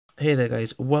Hey there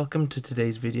guys, welcome to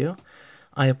today's video.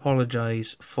 I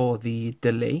apologize for the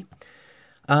delay.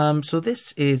 So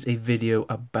this is a video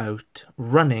about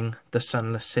running the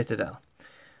Sunless Citadel.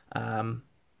 When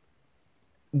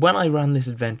I ran this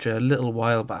adventure a little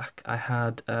while back, I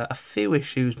had a few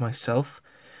issues myself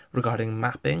regarding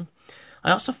mapping.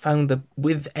 I also found that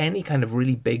with any kind of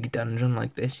really big dungeon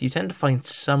like this, you tend to find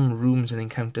some rooms and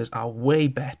encounters are way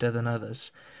better than others.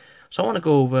 So I want to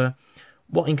go over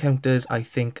what encounters I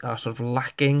think are sort of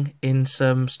lacking in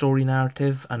some story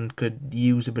narrative and could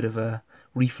use a bit of a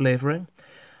reflavouring,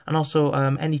 and also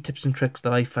any tips and tricks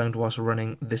that I found whilst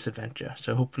running this adventure.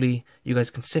 So hopefully you guys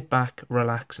can sit back,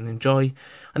 relax and enjoy,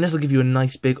 and this will give you a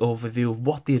nice big overview of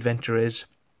what the adventure is,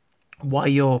 why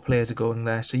your players are going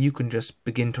there, so you can just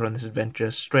begin to run this adventure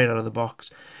straight out of the box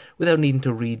without needing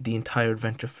to read the entire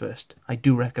adventure first. I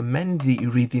do recommend that you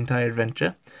read the entire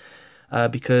adventure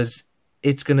because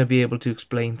it's going to be able to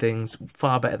explain things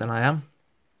far better than I am.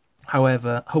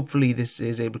 However, hopefully this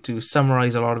is able to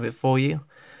summarise a lot of it for you.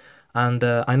 And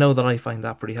I know that I find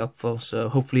that pretty helpful, so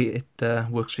hopefully it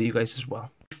works for you guys as well.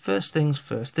 First things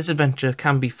first, this adventure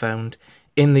can be found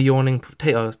in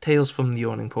the Tales from the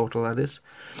Yawning Portal, that is.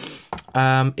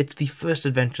 It's the first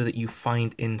adventure that you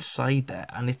find inside there,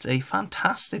 and it's a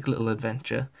fantastic little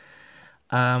adventure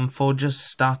for just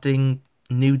starting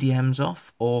new DMs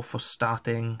off, or for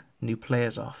starting new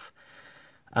players off.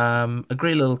 A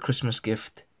great little Christmas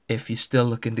gift if you're still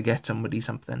looking to get somebody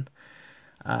something.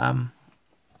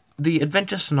 The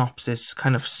adventure synopsis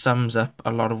kind of sums up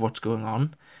a lot of what's going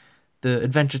on. The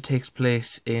adventure takes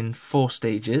place in 4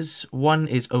 stages. One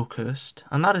is Oakhurst,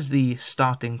 and that is the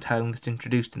starting town that's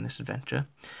introduced in this adventure.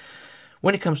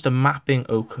 When it comes to mapping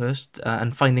Oakhurst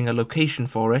and finding a location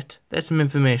for it, there's some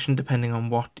information depending on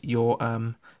what your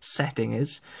setting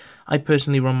is. I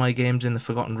personally run my games in the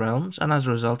Forgotten Realms, and as a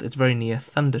result it's very near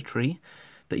Thunder Tree,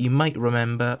 that you might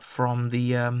remember from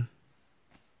the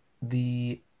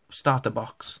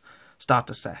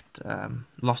starter set,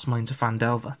 Lost Mines of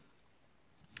Phandelver.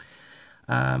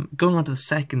 Going on to the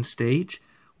second stage,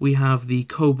 we have the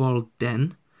Kobold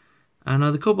Den.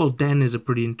 Now the Kobold Den is a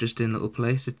pretty interesting little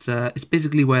place. It's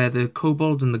basically where the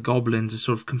kobolds and the goblins are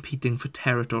sort of competing for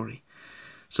territory.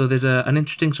 So there's an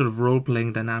interesting sort of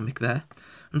role-playing dynamic there.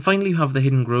 And finally you have the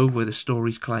Hidden Grove, where the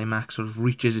story's climax sort of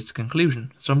reaches its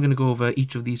conclusion. So I'm going to go over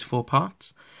each of these 4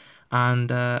 parts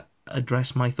and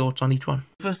address my thoughts on each one.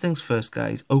 First things first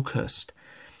guys, Oakhurst.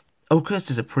 Oakhurst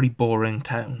is a pretty boring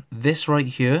town. This right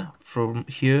here, from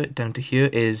here down to here,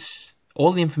 is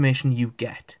all the information you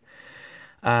get.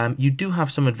 You do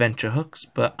have some adventure hooks,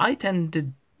 but I found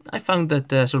that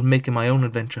sort of making my own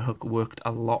adventure hook worked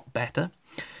a lot better.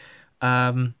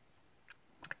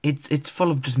 It's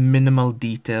full of just minimal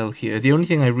detail here. The only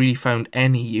thing I really found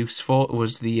any use for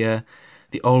was the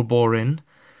Old Boar Inn.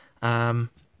 But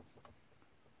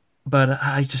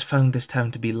I just found this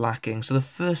town to be lacking. So the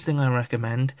first thing I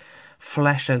recommend,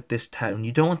 flesh out this town.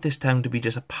 You don't want this town to be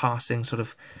just a passing sort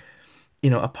of,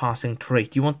 a passing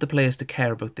trait. You want the players to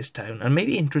care about this town, and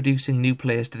maybe introducing new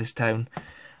players to this town,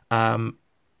 as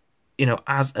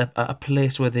a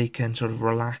place where they can sort of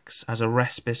relax, as a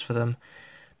respite for them.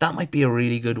 That might be a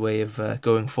really good way of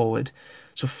going forward.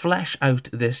 So flesh out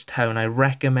this town. I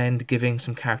recommend giving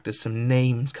some characters some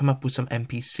names, come up with some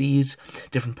NPCs,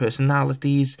 different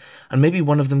personalities, and maybe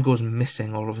one of them goes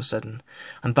missing all of a sudden.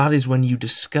 And that is when you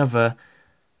discover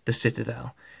the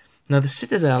Citadel. Now the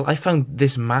Citadel, I found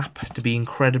this map to be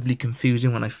incredibly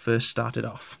confusing when I first started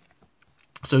off.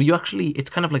 So it's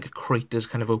kind of like a crate that's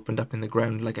kind of opened up in the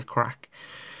ground, like a crack.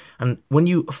 And when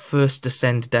you first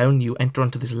descend down, you enter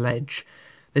onto this ledge.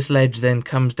 This ledge then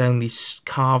comes down these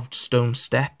carved stone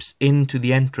steps into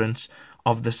the entrance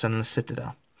of the Sunless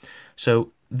Citadel.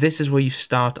 So this is where you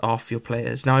start off your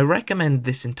players. Now I recommend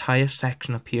this entire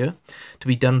section up here to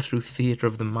be done through Theatre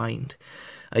of the Mind.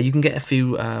 You can get a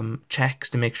few checks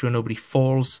to make sure nobody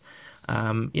falls.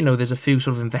 There's a few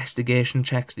sort of investigation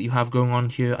checks that you have going on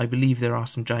here. I believe there are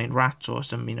some giant rats or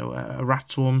some, rat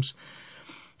swarms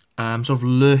sort of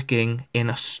lurking in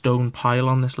a stone pile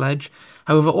on this ledge.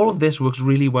 However, all of this works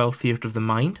really well Theatre of the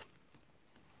Mind,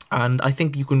 and I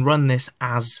think you can run this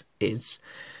as is.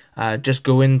 Just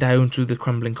going down through the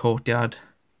crumbling courtyard,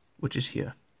 which is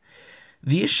here.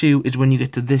 The issue is when you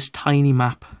get to this tiny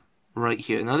map right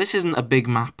here. Now this isn't a big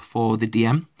map for the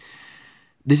DM.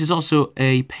 This is also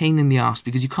a pain in the arse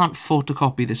because you can't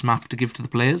photocopy this map to give to the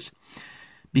players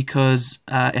because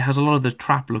it has a lot of the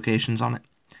trap locations on it.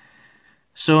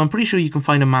 So I'm pretty sure you can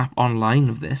find a map online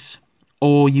of this,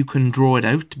 or you can draw it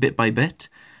out bit by bit.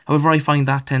 However, I find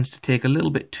that tends to take a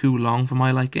little bit too long for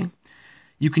my liking.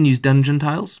 You can use dungeon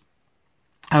tiles.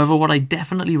 However, what I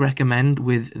definitely recommend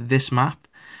with this map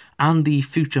and the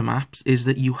future maps is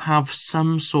that you have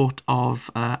some sort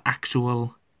of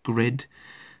actual grid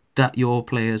that your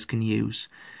players can use.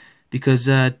 Because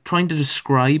trying to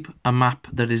describe a map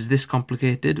that is this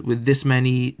complicated with this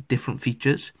many different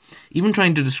features, even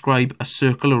trying to describe a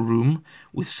circular room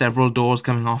with several doors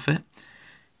coming off it,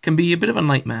 can be a bit of a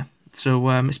nightmare. So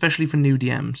especially for new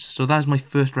DMs. So that's my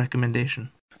first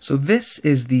recommendation. So this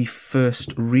is the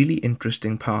first really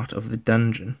interesting part of the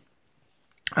dungeon.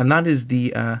 And that is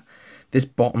the this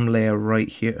bottom layer right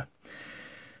here.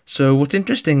 So what's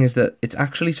interesting is that it's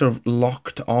actually sort of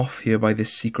locked off here by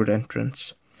this secret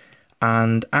entrance.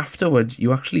 And afterwards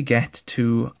you actually get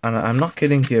to, and I'm not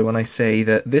kidding here when I say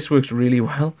that this works really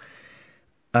well,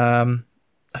 a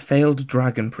failed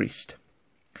dragon priest.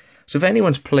 So if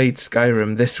anyone's played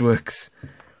Skyrim, this works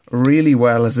really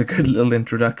well as a good little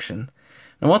introduction.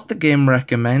 And what the game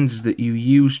recommends is that you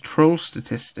use troll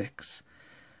statistics,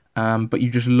 but you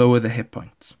just lower the hit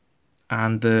points.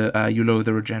 And you lower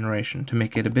the regeneration to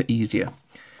make it a bit easier.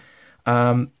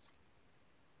 I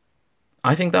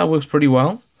think that works pretty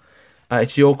well.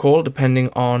 It's your call, depending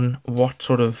on what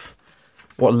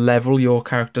level your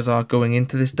characters are going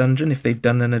into this dungeon. If they've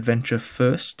done an adventure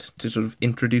first to sort of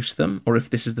introduce them, or if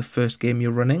this is the first game you're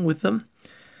running with them.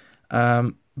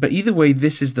 But either way,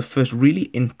 this is the first really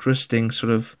interesting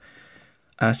sort of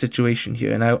situation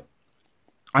here. Now,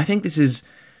 I think this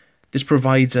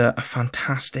provides a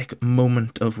fantastic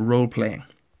moment of role-playing.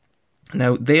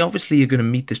 Now, they obviously are going to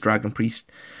meet this Dragon Priest,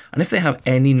 and if they have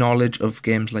any knowledge of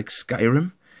games like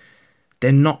Skyrim,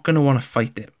 they're not going to want to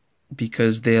fight it,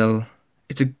 because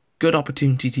it's a good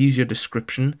opportunity to use your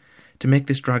description to make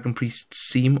this Dragon Priest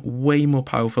seem way more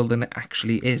powerful than it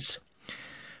actually is.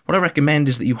 What I recommend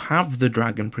is that you have the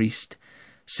Dragon Priest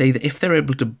say that if they're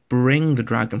able to bring the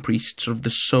Dragon Priest, sort of the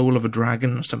soul of a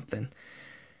dragon or something,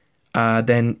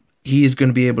 then he is going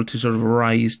to be able to sort of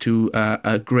rise to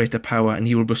a greater power, and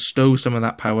he will bestow some of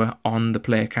that power on the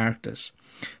player characters.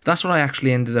 That's what I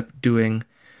actually ended up doing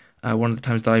one of the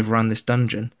times that I've ran this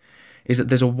dungeon, is that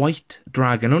there's a white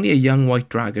dragon, only a young white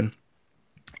dragon,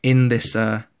 in this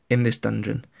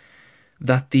dungeon,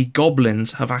 that the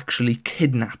goblins have actually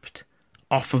kidnapped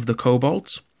off of the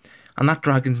kobolds, and that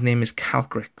dragon's name is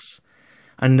Calcrix.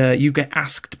 And you get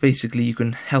asked, basically, you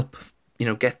can help,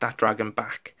 get that dragon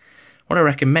back. What I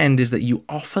recommend is that you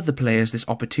offer the players this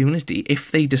opportunity,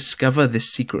 if they discover this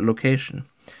secret location,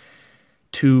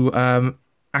 to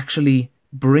actually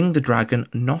bring the dragon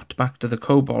not back to the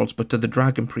kobolds, but to the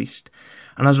Dragon Priest.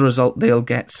 And as a result, they'll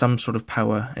get some sort of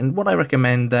power. And what I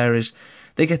recommend there is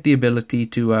they get the ability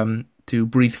to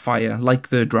breathe fire, like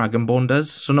the Dragonborn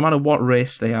does. So no matter what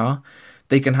race they are,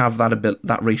 they can have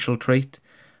that racial trait.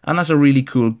 And that's a really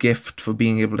cool gift for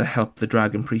being able to help the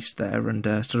Dragon Priest there and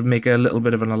sort of make a little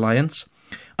bit of an alliance.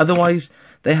 Otherwise,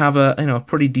 they have a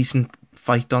pretty decent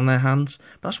fight on their hands.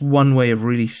 That's one way of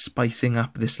really spicing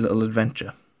up this little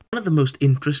adventure. One of the most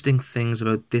interesting things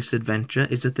about this adventure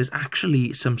is that there's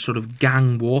actually some sort of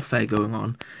gang warfare going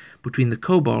on between the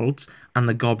kobolds and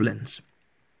the goblins.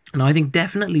 Now, I think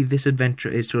definitely this adventure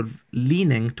is sort of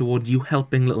leaning towards you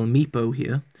helping little Meepo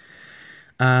here.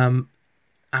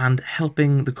 And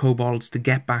helping the kobolds to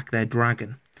get back their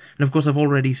dragon. And of course, I've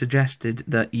already suggested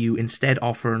that you instead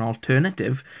offer an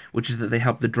alternative, which is that they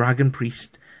help the Dragon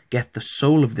Priest get the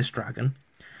soul of this dragon.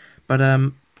 But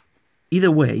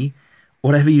either way,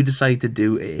 whatever you decide to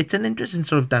do, it's an interesting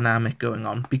sort of dynamic going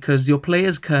on, because your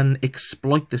players can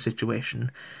exploit the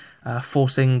situation,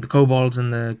 forcing the kobolds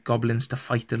and the goblins to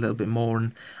fight a little bit more,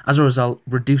 and as a result,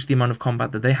 reduce the amount of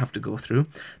combat that they have to go through.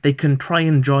 They can try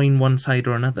and join one side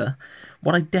or another.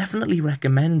 What I definitely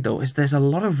recommend, though, is there's a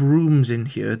lot of rooms in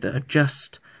here that are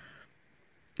just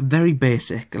very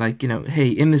basic. Like, hey,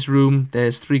 in this room,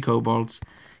 there's 3 kobolds.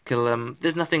 Kill them.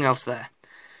 There's nothing else there.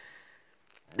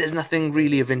 There's nothing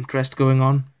really of interest going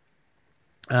on.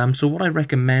 So what I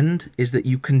recommend is that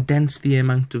you condense the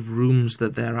amount of rooms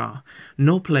that there are.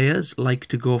 No players like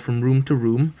to go from room to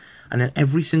room, and in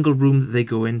every single room that they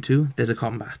go into, there's a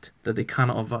combat that they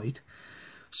cannot avoid.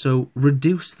 So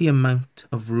reduce the amount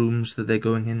of rooms that they're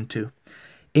going into.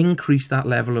 Increase that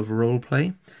level of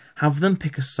roleplay. Have them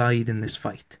pick a side in this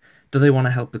fight. Do they want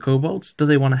to help the kobolds? Do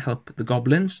they want to help the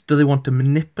goblins? Do they want to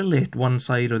manipulate one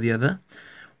side or the other?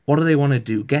 What do they want to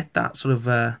do? Get that sort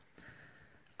of...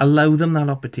 allow them that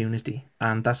opportunity,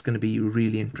 and that's going to be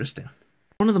really interesting.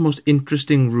 One of the most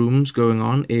interesting rooms going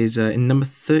on is in number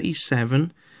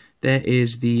 37. There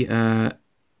is the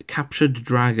captured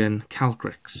dragon,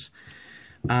 Calcrix.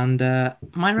 And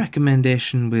my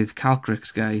recommendation with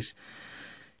Calcrix, guys,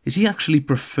 is he actually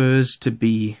prefers to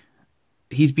be...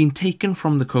 He's been taken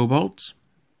from the kobolds,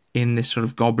 in this sort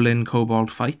of goblin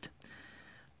kobold fight,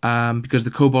 because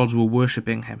the kobolds were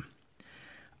worshipping him,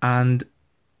 and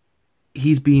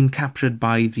he's been captured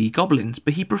by the goblins,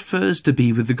 but he prefers to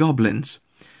be with the goblins.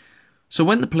 So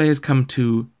when the players come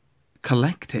to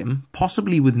collect him,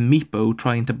 possibly with Meepo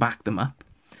trying to back them up,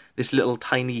 this little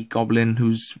tiny goblin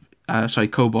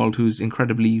kobold who's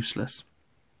incredibly useless,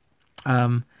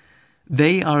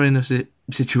 they are in a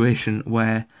situation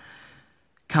where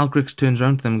Calcrix turns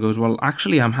around to them and goes, well,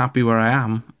 actually, I'm happy where I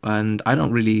am, and I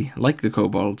don't really like the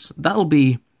kobolds.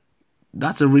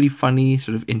 That's a really funny,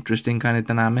 sort of interesting kind of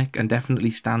dynamic, and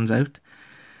definitely stands out.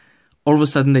 All of a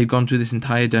sudden, they've gone through this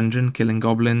entire dungeon, killing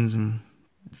goblins and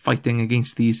fighting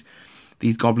against these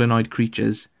goblinoid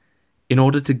creatures, in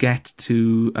order to get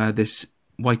to this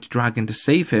white dragon to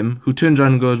save him, who turns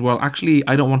around and goes, well, actually,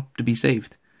 I don't want to be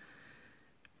saved.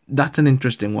 That's an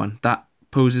interesting one. That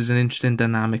poses an interesting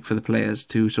dynamic for the players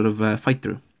to sort of fight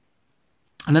through.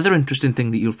 Another interesting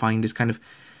thing that you'll find is kind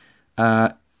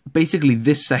of basically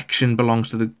this section belongs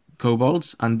to the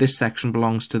kobolds and this section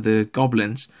belongs to the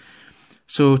goblins.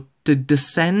 So to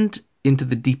descend into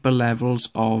the deeper levels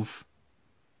of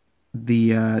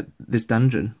this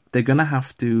dungeon, they're going to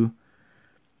have to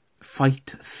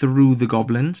fight through the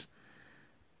goblins,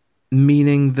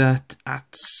 meaning that at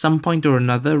some point or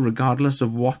another, regardless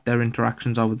of what their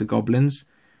interactions are with the goblins,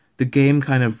 the game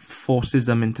kind of forces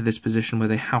them into this position where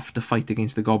they have to fight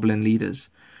against the goblin leaders.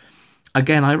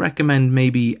 Again, I recommend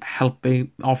maybe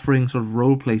offering sort of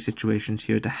roleplay situations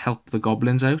here to help the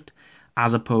goblins out,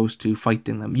 as opposed to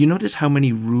fighting them. You notice how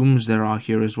many rooms there are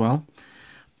here as well?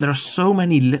 There are so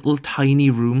many little tiny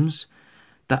rooms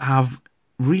that have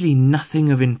really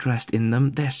nothing of interest in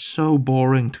them. They're so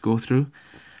boring to go through.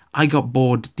 I got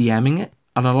bored DMing it,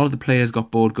 and a lot of the players got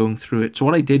bored going through it. So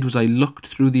what I did was I looked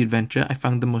through the adventure. I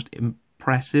found the most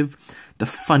impressive, the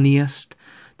funniest,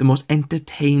 the most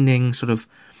entertaining sort of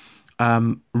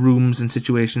rooms and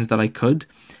situations that I could,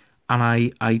 and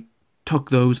I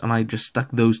took those and I just stuck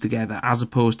those together, as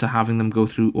opposed to having them go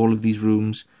through all of these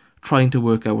rooms trying to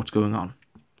work out what's going on.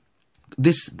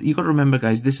 You got to remember,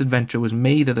 guys, this adventure was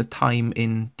made at a time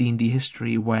in D&D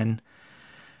history when,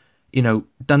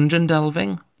 dungeon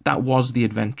delving, that was the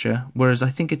adventure, whereas I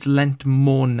think it's lent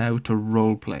more now to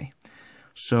roleplay.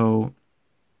 So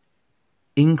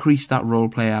increase that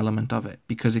roleplay element of it,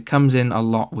 because it comes in a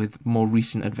lot with more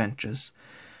recent adventures.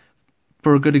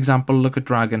 For a good example, look at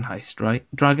Dragon Heist, right?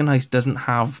 Dragon Heist doesn't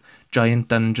have giant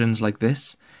dungeons like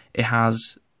this. It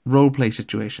has roleplay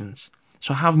situations.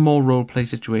 So have more roleplay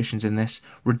situations in this,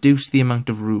 reduce the amount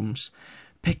of rooms,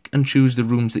 pick and choose the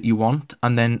rooms that you want,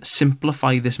 and then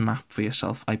simplify this map for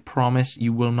yourself. I promise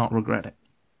you will not regret it.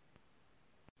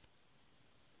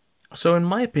 So in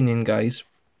my opinion, guys,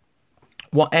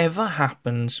 whatever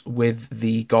happens with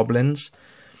the goblins,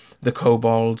 the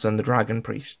kobolds, and the dragon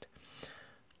priest,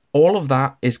 all of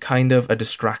that is kind of a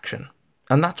distraction.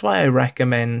 And that's why I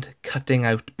recommend cutting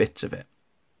out bits of it.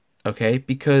 Okay?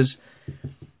 Because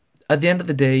at the end of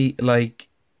the day,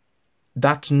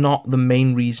 that's not the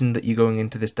main reason that you're going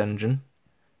into this dungeon.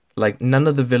 None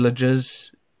of the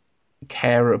villagers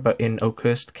in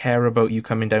Oakhurst care about you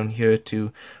coming down here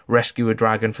to rescue a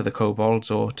dragon for the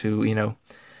kobolds or to,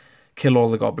 kill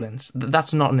all the goblins.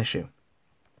 That's not an issue.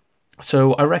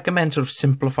 So I recommend sort of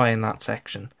simplifying that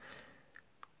section.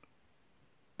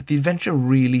 But the adventure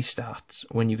really starts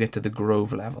when you get to the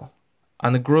Grove level.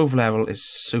 And the Grove level is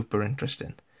super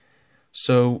interesting.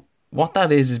 So what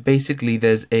that is basically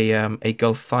there's a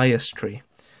Gulthias tree,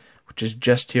 which is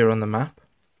just here on the map.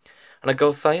 And a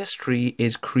Gulthias tree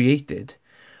is created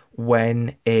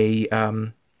when a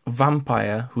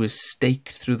vampire who is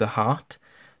staked through the heart,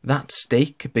 that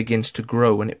stake begins to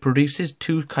grow and it produces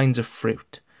two kinds of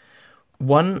fruit.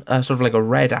 One, sort of like a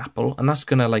red apple, and that's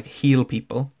going to heal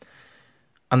people.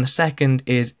 And the second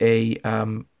is a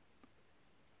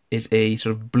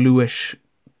sort of bluish,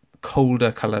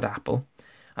 colder coloured apple,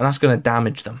 and that's going to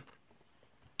damage them.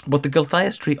 What the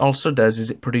Gulthias tree also does is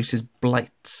it produces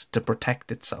blights to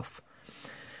protect itself.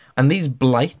 And these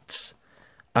blights,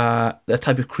 a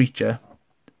type of creature,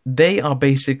 they're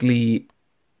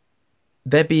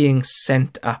being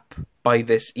sent up by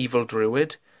this evil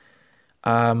druid,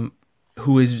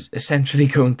 who is essentially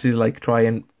going to try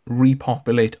and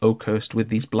repopulate Oakhurst with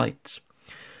these blights.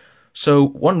 So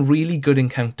one really good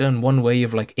encounter and one way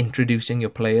of introducing your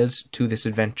players to this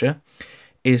adventure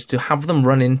is to have them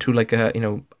run into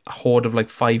a horde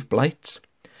of 5 blights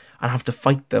and have to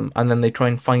fight them, and then they try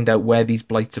and find out where these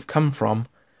blights have come from.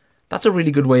 That's a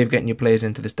really good way of getting your players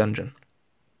into this dungeon.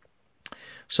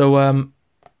 So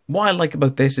what I like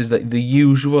about this is that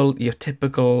your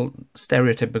typical,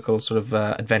 stereotypical sort of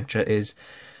adventure is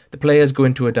The players go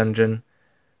into a dungeon,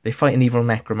 they fight an evil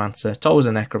necromancer, it's always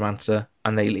a necromancer,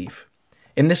 and they leave.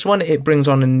 In this one, it brings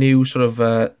on a new sort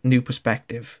of new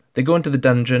perspective. They go into the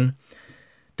dungeon,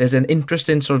 there's an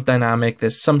interesting sort of dynamic,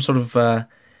 there's some sort of a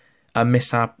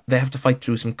mishap, they have to fight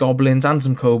through some goblins and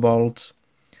some kobolds.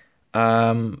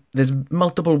 There's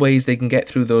multiple ways they can get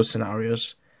through those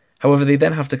scenarios. However, they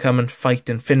then have to come and fight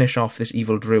and finish off this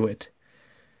evil druid.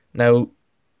 Now,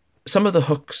 some of the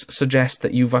hooks suggest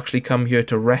that you've actually come here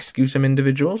to rescue some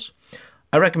individuals.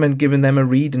 I recommend giving them a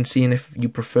read and seeing if you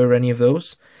prefer any of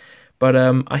those. But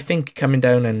I think coming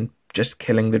down and just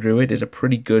killing the druid is a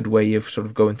pretty good way of sort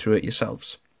of going through it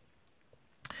yourselves.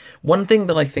 One thing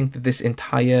that I think that this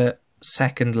entire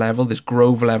second level, this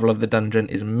grove level of the dungeon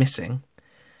is missing,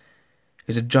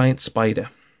 is a giant spider.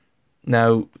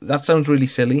 Now, that sounds really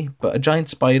silly, but a giant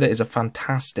spider is a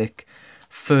fantastic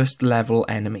first level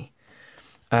enemy.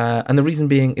 And the reason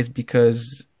being is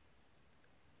because,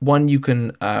 one, you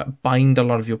can bind a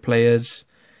lot of your players.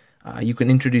 You can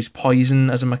introduce poison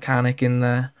as a mechanic in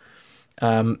there.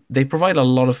 They provide a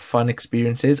lot of fun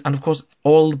experiences. And of course,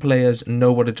 all the players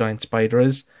know what a giant spider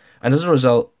is. And as a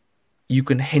result, you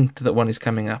can hint that one is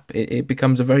coming up. It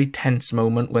becomes a very tense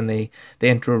moment when they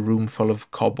enter a room full of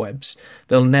cobwebs.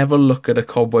 They'll never look at a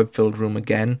cobweb-filled room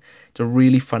again. It's a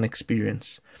really fun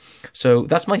experience. So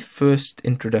that's my first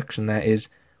introduction there, is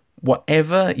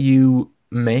whatever you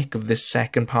make of this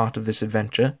second part of this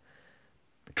adventure,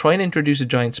 try and introduce a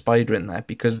giant spider in there,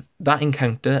 because that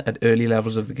encounter at early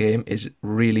levels of the game is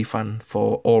really fun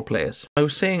for all players. I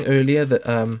was saying earlier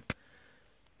that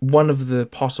one of the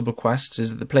possible quests is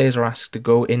that the players are asked to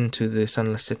go into the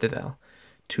Sunless Citadel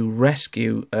to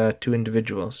rescue 2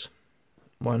 individuals.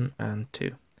 1 and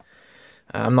 2.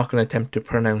 I'm not going to attempt to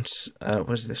pronounce,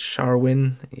 what is this,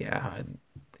 Sharwin? Yeah,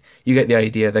 you get the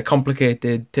idea. They're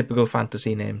complicated, typical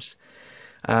fantasy names.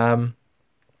 And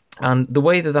the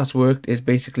way that that's worked is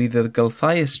basically the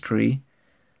Gulthias tree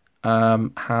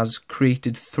has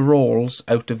created thralls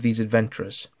out of these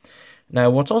adventurers. Now,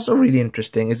 what's also really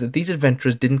interesting is that these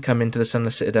adventurers didn't come into the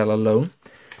Sunless Citadel alone.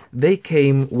 They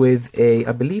came with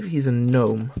I believe he's a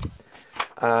gnome,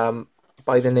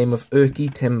 by the name of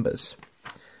Erky Timbers.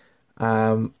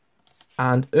 And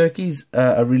Erky's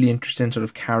a really interesting sort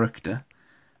of character,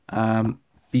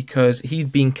 because he's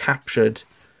been captured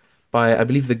by, I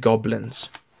believe, the goblins.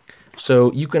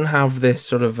 So you can have this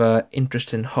sort of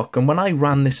interesting hook. And when I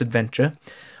ran this adventure,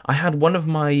 I had one of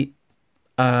my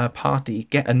party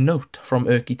get a note from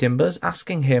Erky Timbers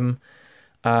asking him,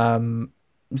 saying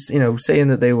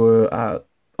that they were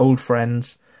old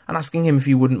friends, and asking him if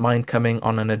he wouldn't mind coming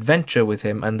on an adventure with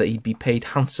him and that he'd be paid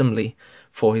handsomely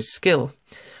for his skill.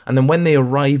 And then when they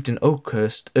arrived in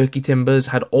Oakhurst, Erky Timbers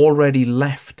had already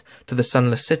left to the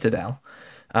Sunless Citadel,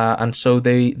 and so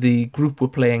the group were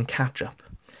playing catch-up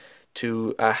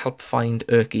to help find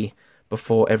Erky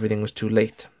before everything was too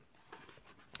late.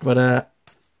 But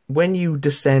when you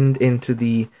descend into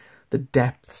the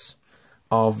depths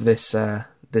of this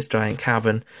giant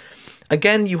cavern,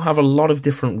 again, you have a lot of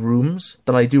different rooms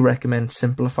that I do recommend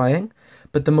simplifying.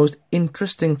 But the most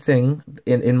interesting thing,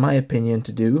 in my opinion,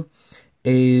 to do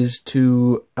is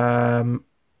to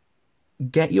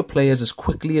get your players as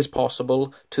quickly as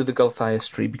possible to the Gulthias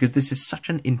tree, because this is such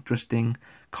an interesting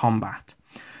combat.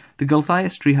 The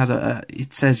Gulthias tree has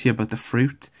it says here about the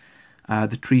fruit,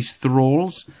 the tree's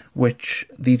thralls, which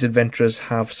these adventurers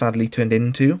have sadly turned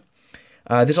into.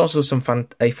 There's also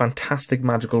a fantastic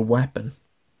magical weapon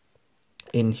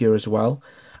in here as well.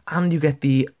 And you get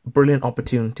the brilliant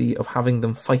opportunity of having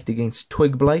them fight against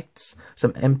twig blights,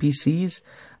 some NPCs,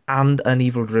 and an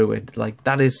evil druid. Like,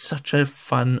 that is such a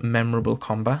fun, memorable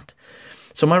combat.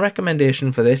 So my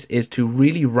recommendation for this is to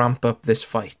really ramp up this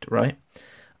fight, right?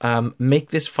 Make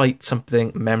this fight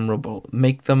something memorable.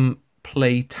 Make them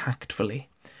play tactfully.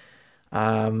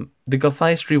 The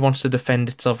Gulthias tree wants to defend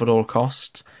itself at all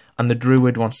costs, and the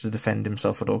druid wants to defend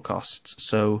himself at all costs.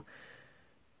 So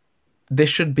this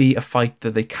should be a fight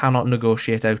that they cannot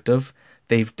negotiate out of.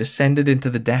 They've descended into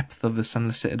the depth of the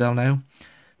Sunless Citadel now.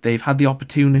 They've had the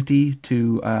opportunity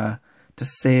to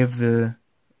save the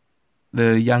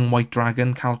young white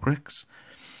dragon, Calcrix.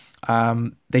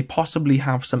 They possibly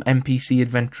have some NPC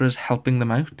adventurers helping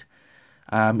them out.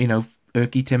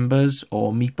 Erky Timbers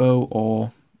or Meepo,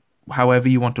 or however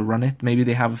you want to run it. Maybe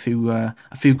they have a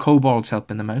few kobolds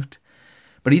helping them out.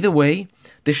 But either way,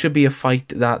 this should be a fight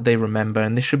that they remember,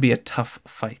 and this should be a tough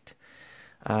fight.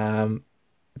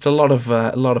 It's a lot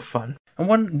of fun. And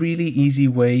one really easy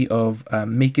way of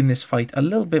making this fight a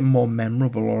little bit more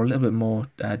memorable, or a little bit more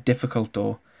difficult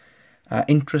or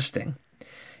interesting,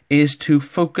 is to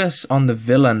focus on the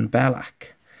villain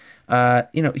Belak.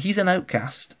 he's an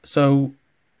outcast. So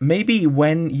maybe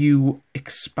when you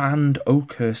expand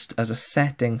Oakhurst as a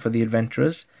setting for the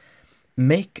adventurers,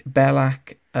 make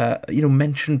Belak,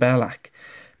 mention Belak.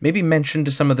 Maybe mention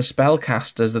to some of the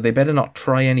spellcasters that they better not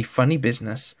try any funny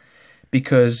business,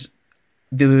 because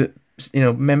the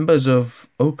members of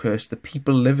Oakhurst, the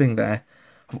people living there,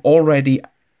 have already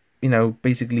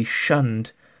basically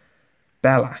shunned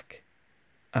Belak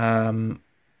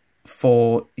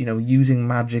for using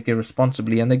magic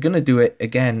irresponsibly, and they're going to do it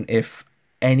again if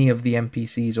any of the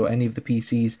NPCs or any of the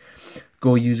PCs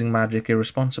go using magic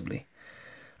irresponsibly.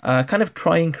 Kind of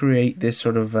try and create this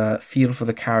sort of feel for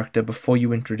the character before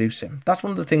you introduce him. That's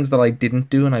one of the things that I didn't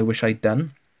do and I wish I'd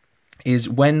done, is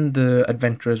when the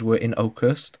adventurers were in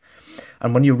Oakhurst,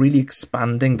 and when you're really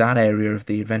expanding that area of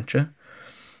the adventure,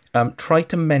 try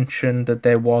to mention that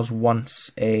there was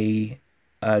once a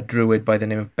druid by the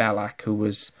name of Belak who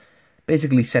was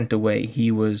basically sent away. He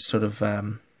was sort of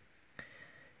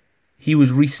he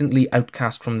was recently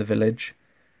outcast from the village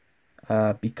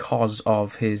because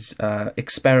of his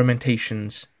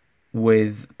experimentations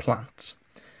with plants.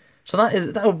 So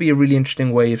that would be a really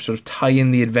interesting way of sort of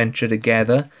tying the adventure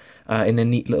together in a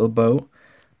neat little bow.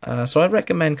 So I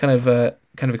recommend kind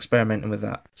of experimenting with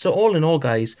that. So all in all,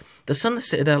 guys, the Sunless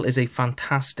Citadel is a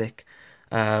fantastic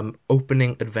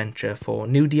opening adventure for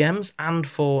new DMs and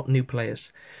for new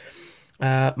players.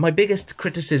 My biggest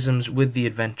criticisms with the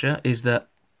adventure is that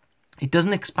it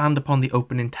doesn't expand upon the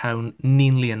opening town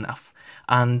neatly enough,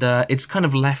 and it's kind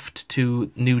of left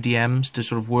to new DMs to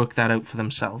sort of work that out for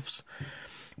themselves.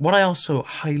 What I also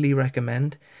highly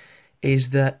recommend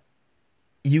is that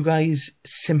you guys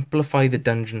simplify the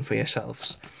dungeon for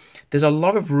yourselves. There's a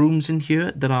lot of rooms in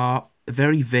here that are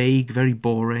very vague, very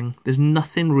boring. There's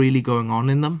nothing really going on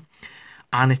in them,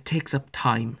 and it takes up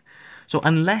time. So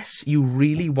unless you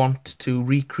really want to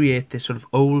recreate this sort of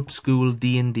old school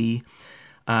D&D,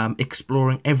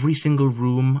 exploring every single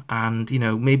room, and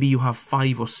maybe you have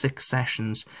 5 or 6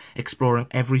 sessions exploring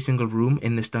every single room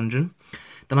in this dungeon,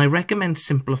 then I recommend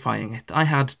simplifying it. I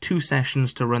had 2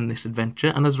 sessions to run this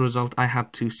adventure, and as a result I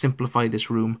had to simplify this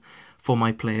room for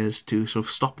my players to sort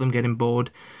of stop them getting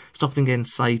bored, stop them getting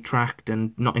sidetracked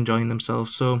and not enjoying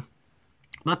themselves. So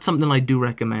that's something I do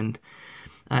recommend.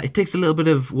 It takes a little bit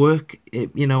of work.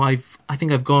 I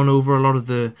think I've gone over a lot of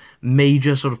the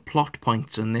major sort of plot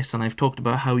points in this, and I've talked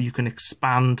about how you can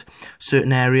expand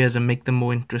certain areas and make them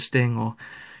more interesting, or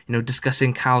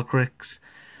discussing Calcrix.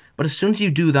 But as soon as you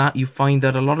do that, you find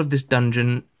that a lot of this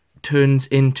dungeon turns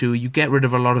into, you get rid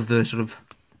of a lot of the sort of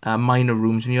minor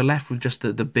rooms, and you're left with just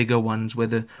the bigger ones where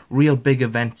the real big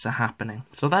events are happening.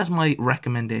 So that's my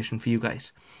recommendation for you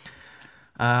guys.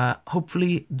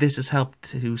 Hopefully this has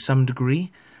helped to some degree.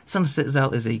 Sunless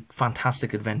Citadel is a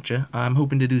fantastic adventure. I'm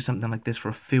hoping to do something like this for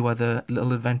a few other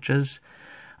little adventures.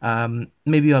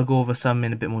 Maybe I'll go over some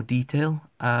in a bit more detail.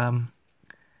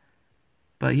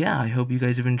 But yeah, I hope you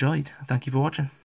guys have enjoyed. Thank you for watching.